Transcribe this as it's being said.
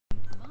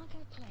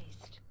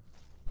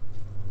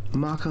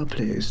Marker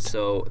placed.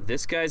 So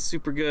this guy's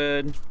super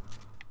good.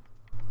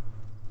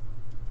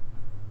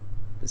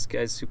 This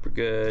guy's super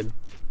good.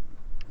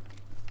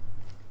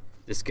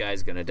 This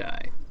guy's gonna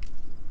die.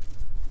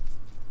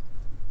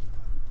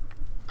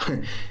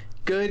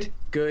 Good.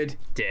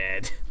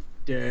 Dead.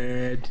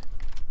 Dead.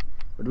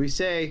 What do we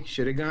say?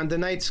 Should have gone to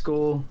night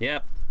school.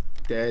 Yep.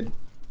 Dead.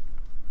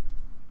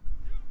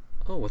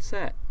 Oh, what's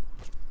that?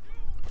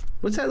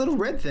 What's that little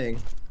red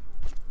thing?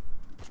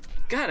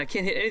 God, I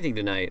can't hit anything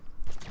tonight.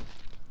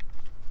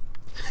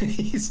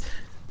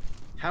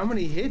 How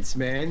many hits,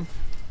 man?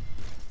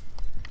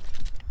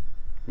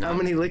 How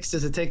many licks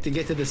does it take to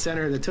get to the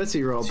center of the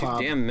Tootsie Roll Pop?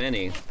 Too damn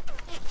many.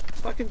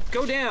 Fucking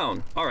go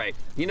down. All right.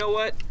 You know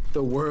what?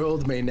 The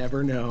world may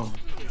never know.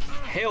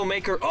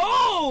 Hailmaker.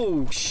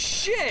 Oh,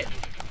 shit.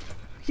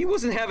 He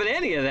wasn't having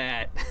any of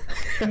that.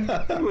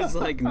 He was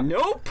like,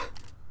 nope.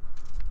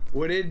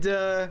 What did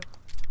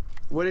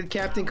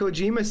Captain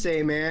Kojima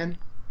say, man?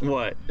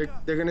 What?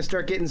 They're gonna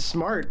start getting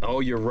smart.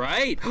 Oh, you're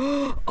right.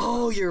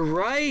 Oh, you're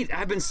right.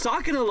 I've been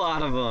socking a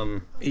lot of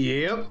them.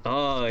 Yep.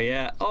 Oh,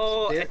 yeah.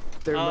 Oh,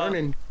 they're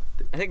learning.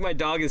 I think my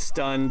dog is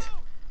stunned.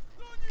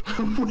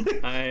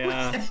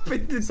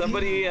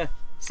 Somebody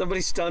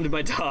stunned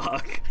my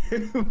dog.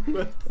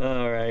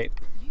 All right.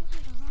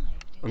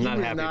 I'm not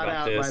happy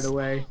about this. By the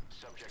way,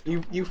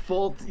 you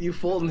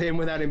Fulton him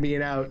without him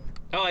being out.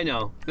 Oh, I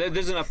know.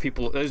 There's enough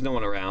people. There's no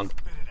one around.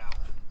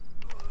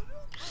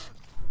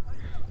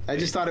 I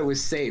just thought it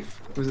was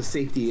safe. It was a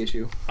safety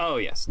issue. Oh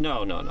yes.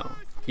 No.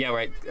 Yeah,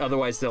 right.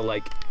 Otherwise,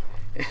 they'll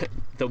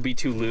they'll be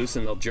too loose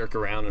and they'll jerk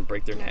around and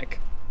break their neck.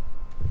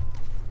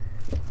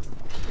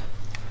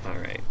 All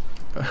right.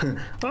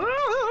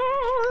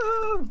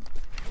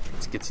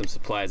 Let's get some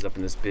supplies up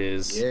in this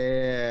biz.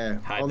 Yeah.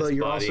 Hide Although this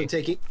you're body.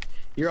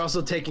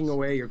 also taking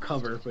away your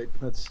cover, but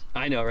that's.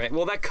 I know, right?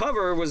 Well, that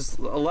cover was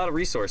a lot of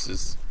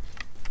resources.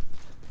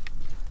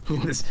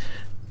 This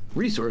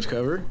resource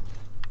cover.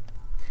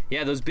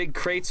 Yeah, those big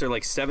crates are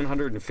like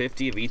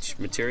 750 of each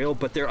material,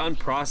 but they're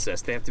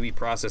unprocessed. They have to be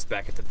processed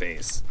back at the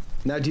base.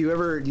 Now, do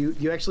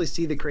you actually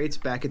see the crates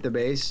back at the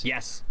base?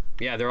 Yes.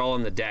 Yeah, they're all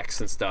on the decks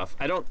and stuff.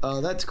 I don't.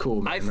 Oh, that's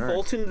cool, man. I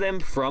Fultoned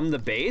them from the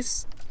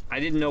base. I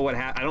didn't know what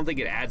happened. I don't think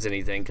it adds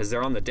anything because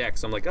they're on the deck.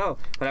 So I'm like, oh,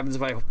 what happens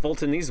if I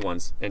Fulton these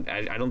ones? And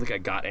I don't think I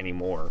got any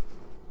more.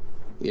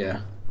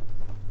 Yeah.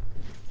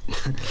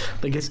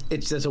 Like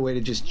it's just a way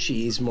to just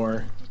cheese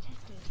more.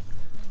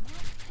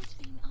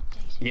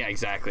 Yeah,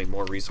 exactly.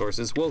 More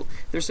resources. Well,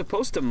 they're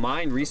supposed to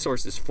mine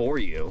resources for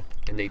you,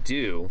 and they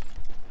do.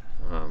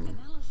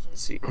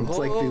 Let's see. It's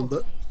like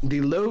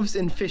the loaves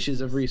and fishes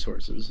of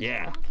resources.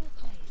 Yeah.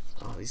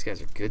 Oh, these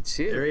guys are good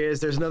too. There he is.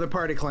 There's another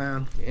party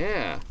clown.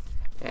 Yeah.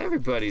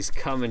 Everybody's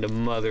coming to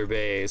Mother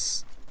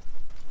Base.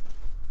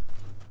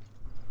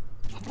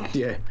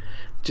 Yeah.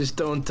 Just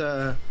don't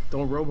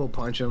robo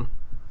punch him.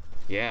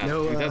 Yeah.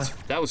 No, dude,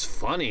 that was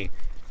funny.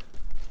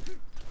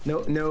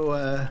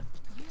 No.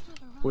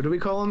 What do we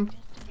call him?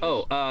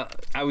 Oh,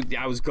 I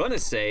was gonna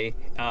say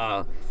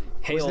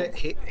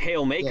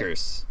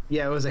Hailmakers.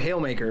 Yeah, it was a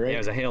Hailmaker, right? Yeah, it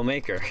was a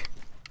Hailmaker.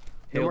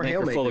 No more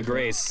Hailmaker full of Hailmakers.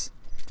 grace.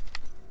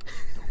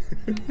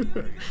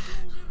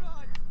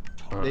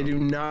 They do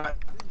not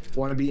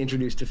want to be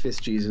introduced to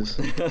Fist Jesus.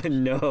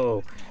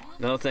 No,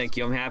 thank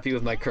you. I'm happy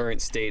with my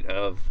current state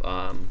of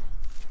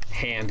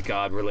hand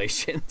god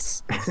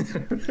relations.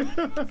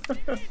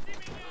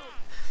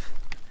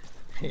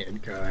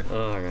 Hand god.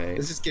 All right.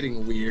 This is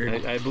getting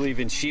weird. I believe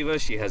in Shiva.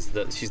 She's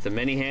the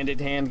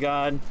many-handed hand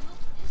god.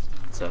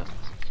 It's a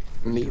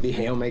the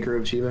Hailmaker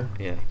of Shiva.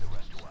 yeah.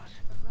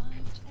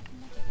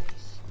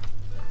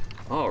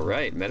 All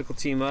right, medical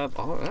team up.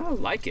 Oh, I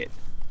like it.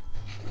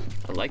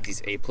 I like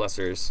these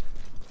A+ers.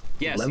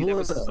 Yeah, see,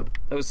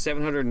 that was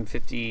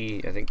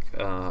 750, I think,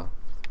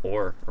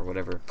 ore or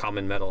whatever,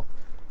 common metal.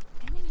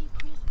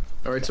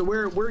 All right, so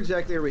where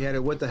exactly are we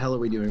headed? What the hell are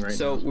we doing right now?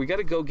 So we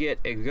gotta go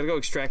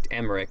extract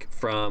Emmerich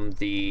from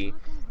the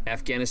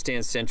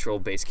Afghanistan Central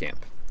Base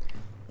Camp.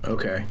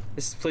 Okay.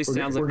 This place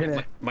sounds like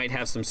it might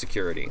have some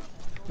security.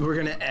 We're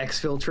gonna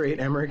exfiltrate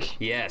Emmerich.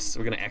 Yes,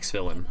 we're gonna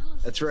exfil him.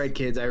 That's right,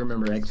 kids. I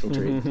remember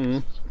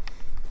exfiltrate.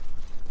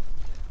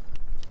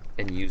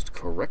 And used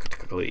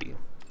correctly.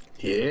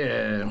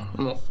 Yeah,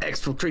 I'm gonna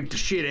exfiltrate the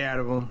shit out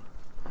of him.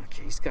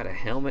 Okay, he's got a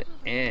helmet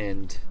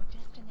and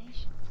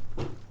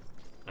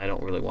I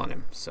don't really want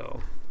him,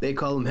 so. They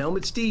call him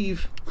Helmet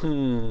Steve. But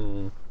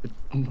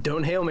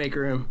don't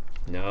Hailmaker him.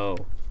 No.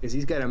 Because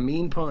he's got a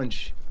mean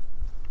punch.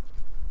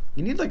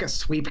 You need like a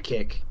sweep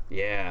kick.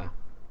 Yeah.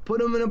 Put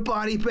him in a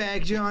body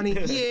bag, Johnny.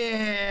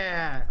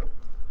 Yeah!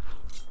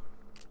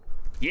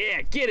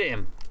 Yeah, get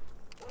him!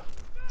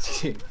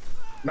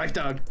 Knife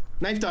dog.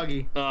 Knife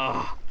doggy.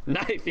 Oh,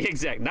 knife,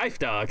 exact, knife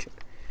dog.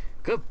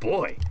 Good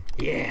boy.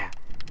 Yeah.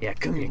 Yeah,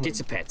 come here, get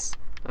some pets.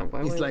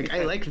 He's like,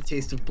 I like the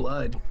taste of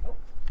blood.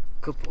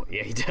 Good boy.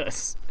 Yeah, he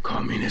does.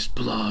 Communist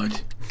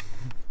blood.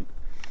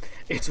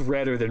 It's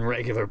redder than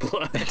regular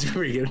blood. That's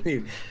pretty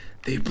good.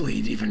 They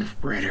bleed even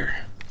redder.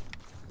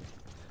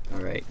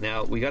 Alright,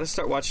 now we gotta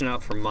start watching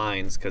out for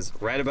mines, because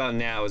right about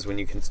now is when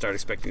you can start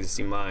expecting to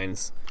see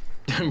mines.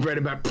 Right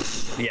about.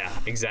 Yeah,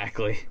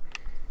 exactly.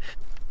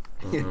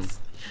 It's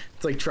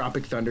like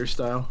Tropic Thunder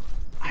style.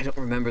 I don't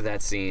remember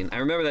that scene. I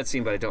remember that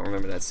scene, but I don't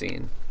remember that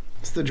scene.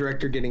 It's the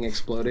director getting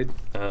exploded.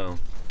 Oh.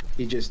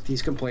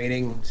 He's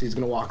complaining, so he's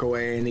gonna walk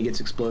away, and he gets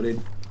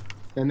exploded.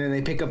 And then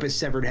they pick up his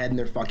severed head and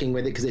they're fucking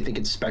with it because they think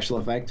it's a special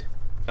effect.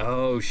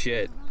 Oh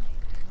shit.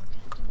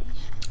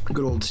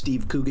 Good old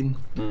Steve Coogan.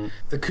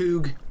 The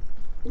Coog.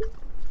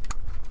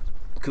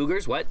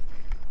 Cougars? What?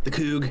 The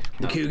Coog.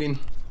 The Coogan.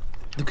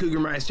 The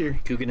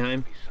Cougarmeister.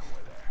 Guggenheim?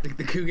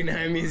 The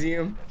Guggenheim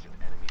Museum.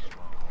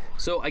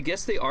 So I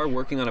guess they are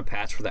working on a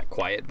patch for that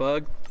quiet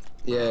bug.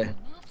 Yeah.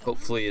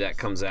 Hopefully that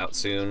comes out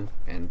soon,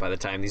 and by the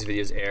time these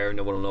videos air,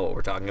 no one will know what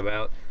we're talking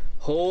about.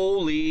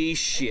 Holy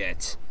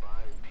shit.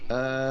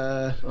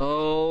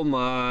 Oh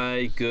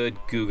my good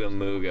Googa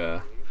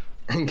Mooga.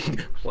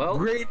 Well,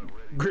 great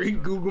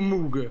Googa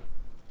Mooga.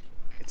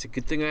 It's a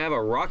good thing I have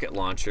a rocket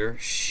launcher.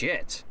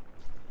 Shit.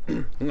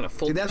 I'm gonna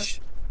fold. Dude, that's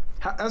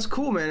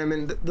cool, man. I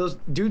mean, those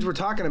dudes were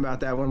talking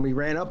about that when we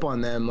ran up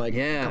on them like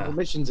a couple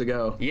missions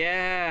ago.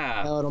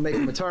 Yeah. It'll make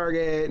them a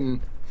target,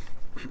 and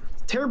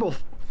terrible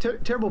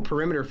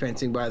perimeter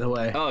fencing, by the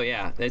way. Oh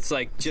yeah, it's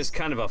like just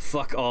kind of a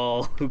fuck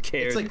all. Who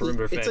cares?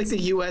 Perimeter fence. It's like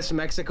the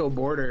U.S.-Mexico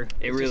border.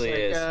 It really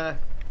is.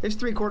 There's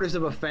 3/4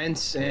 of a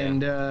fence,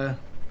 and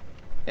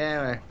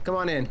yeah, come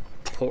on in.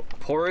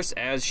 Porous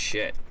as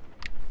shit.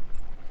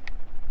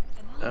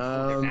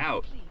 They're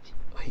out.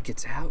 Oh, he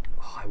gets out.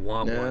 Oh, I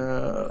want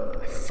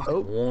one. I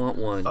fucking want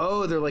one.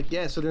 Oh, they're like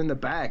so they're in the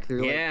back.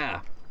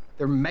 They're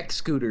they're mech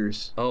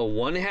scooters. Oh,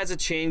 one has a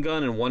chain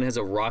gun and one has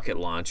a rocket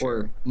launcher.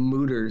 Or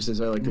mooters, as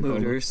I like to call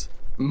them. Mooters.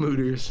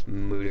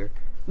 Mooter.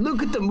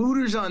 Look at the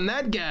mooters on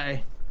that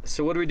guy.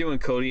 So what are we doing,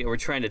 Cody? Are we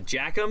trying to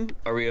jack them?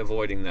 Or are we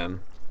avoiding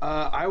them?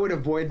 I would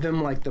avoid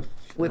them like the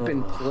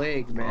flippin'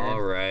 plague, man.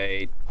 All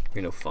right.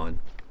 You're no fun.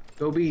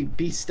 Go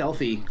be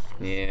stealthy.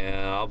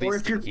 Yeah, I'll be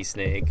sneaky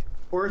snake.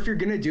 Or if you're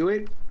gonna do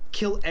it,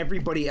 kill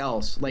everybody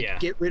else. Like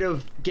get rid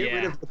of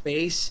the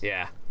base.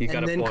 Yeah, you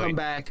got a point. And then come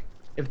back.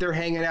 If they're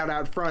hanging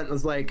out front,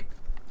 it's like,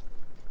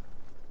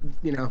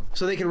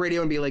 so they can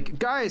radio and be like,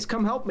 guys,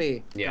 come help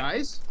me.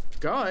 Yeah.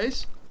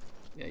 Guys.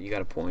 Yeah, you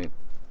got a point.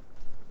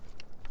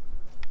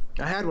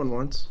 I had one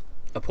once.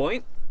 A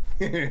point?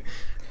 It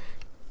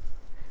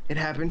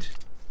happened.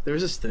 There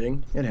was this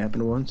thing. It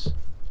happened once.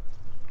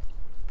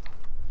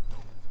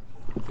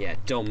 Yeah,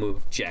 don't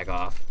move, jack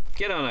off.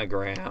 Get on the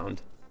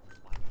ground.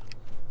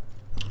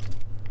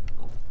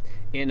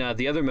 In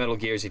the other Metal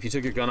Gears, if you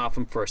took your gun off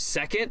them for a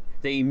second,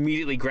 they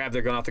immediately grabbed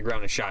their gun off the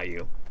ground and shot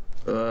you.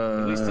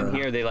 At least in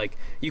here, they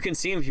you can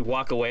see them if you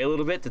walk away a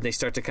little bit, then they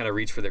start to kind of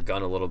reach for their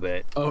gun a little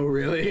bit. Oh,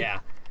 really?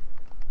 Yeah.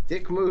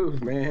 Dick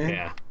move, man.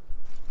 Yeah.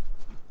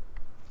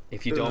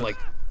 If you don't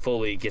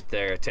fully get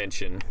their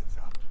attention.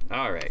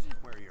 All right.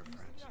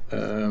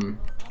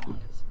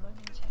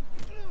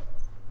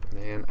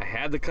 Man, I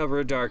had the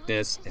cover of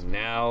darkness, and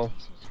now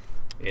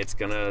it's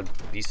gonna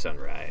be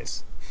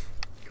sunrise.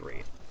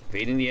 Great.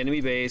 Invading the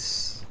enemy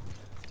base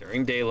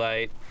during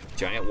daylight,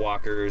 giant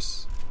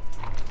walkers.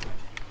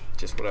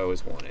 Just what I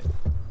always wanted.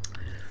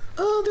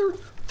 Oh,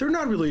 they're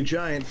not really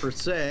giant per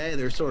se.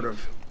 They're sort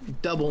of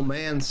double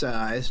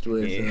man-sized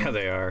with. Yeah,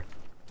 they are.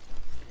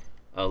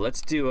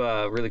 Let's do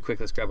really quick.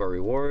 Let's grab our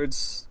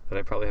rewards that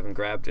I probably haven't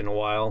grabbed in a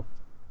while.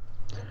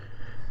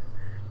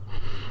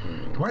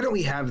 Why don't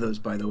we have those,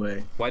 by the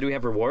way? Why do we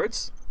have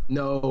rewards?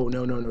 No.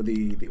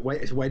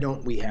 Why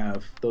don't we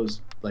have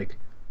those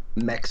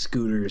mech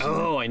scooters?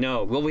 Oh, I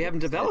know. Well, we haven't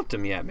developed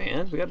them yet,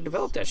 man. We got to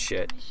develop that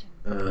shit.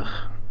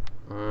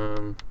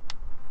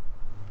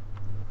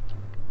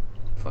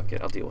 Fuck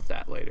it. I'll deal with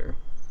that later.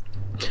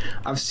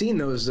 I've seen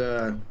those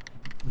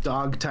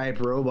dog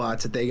type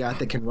robots that they got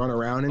that can run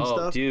around and stuff.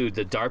 Oh, dude,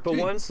 the DARPA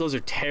ones? Those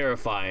are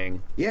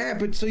terrifying. Yeah,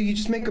 but so you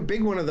just make a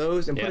big one of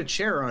those and put a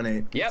chair on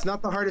it. Yep. It's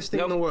not the hardest thing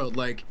in the world.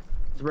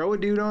 Throw a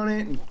dude on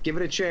it and give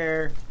it a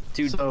chair.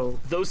 Dude,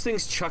 those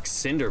things chuck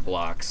cinder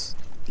blocks.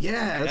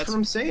 Yeah, that's what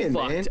I'm saying,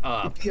 man. Fucked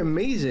up. It'd be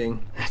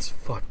amazing. That's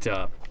fucked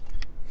up.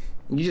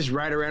 You just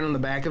ride around on the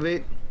back of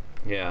it.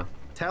 Yeah.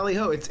 Tally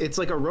ho! It's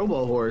like a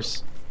robo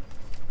horse.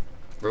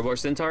 Robo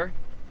Centaur?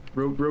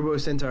 Robo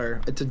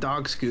Centaur. It's a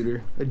dog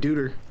scooter, a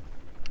duder.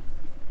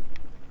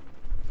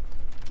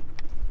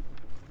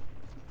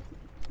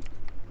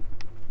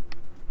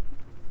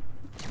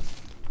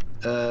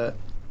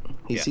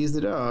 He sees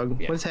the dog.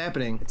 Yeah. What's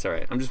happening? It's all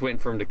right. I'm just waiting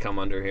for him to come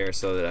under here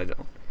so that I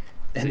don't.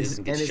 And he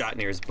doesn't get shot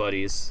near his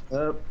buddies.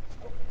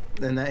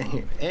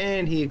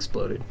 And he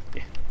exploded.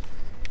 Yeah.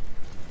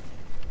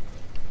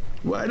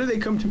 Why do they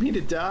come to me to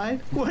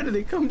die? Why do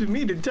they come to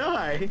me to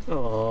die?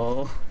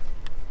 Oh.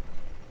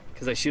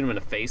 Because I shoot him in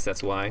the face,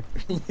 that's why.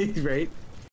 Right?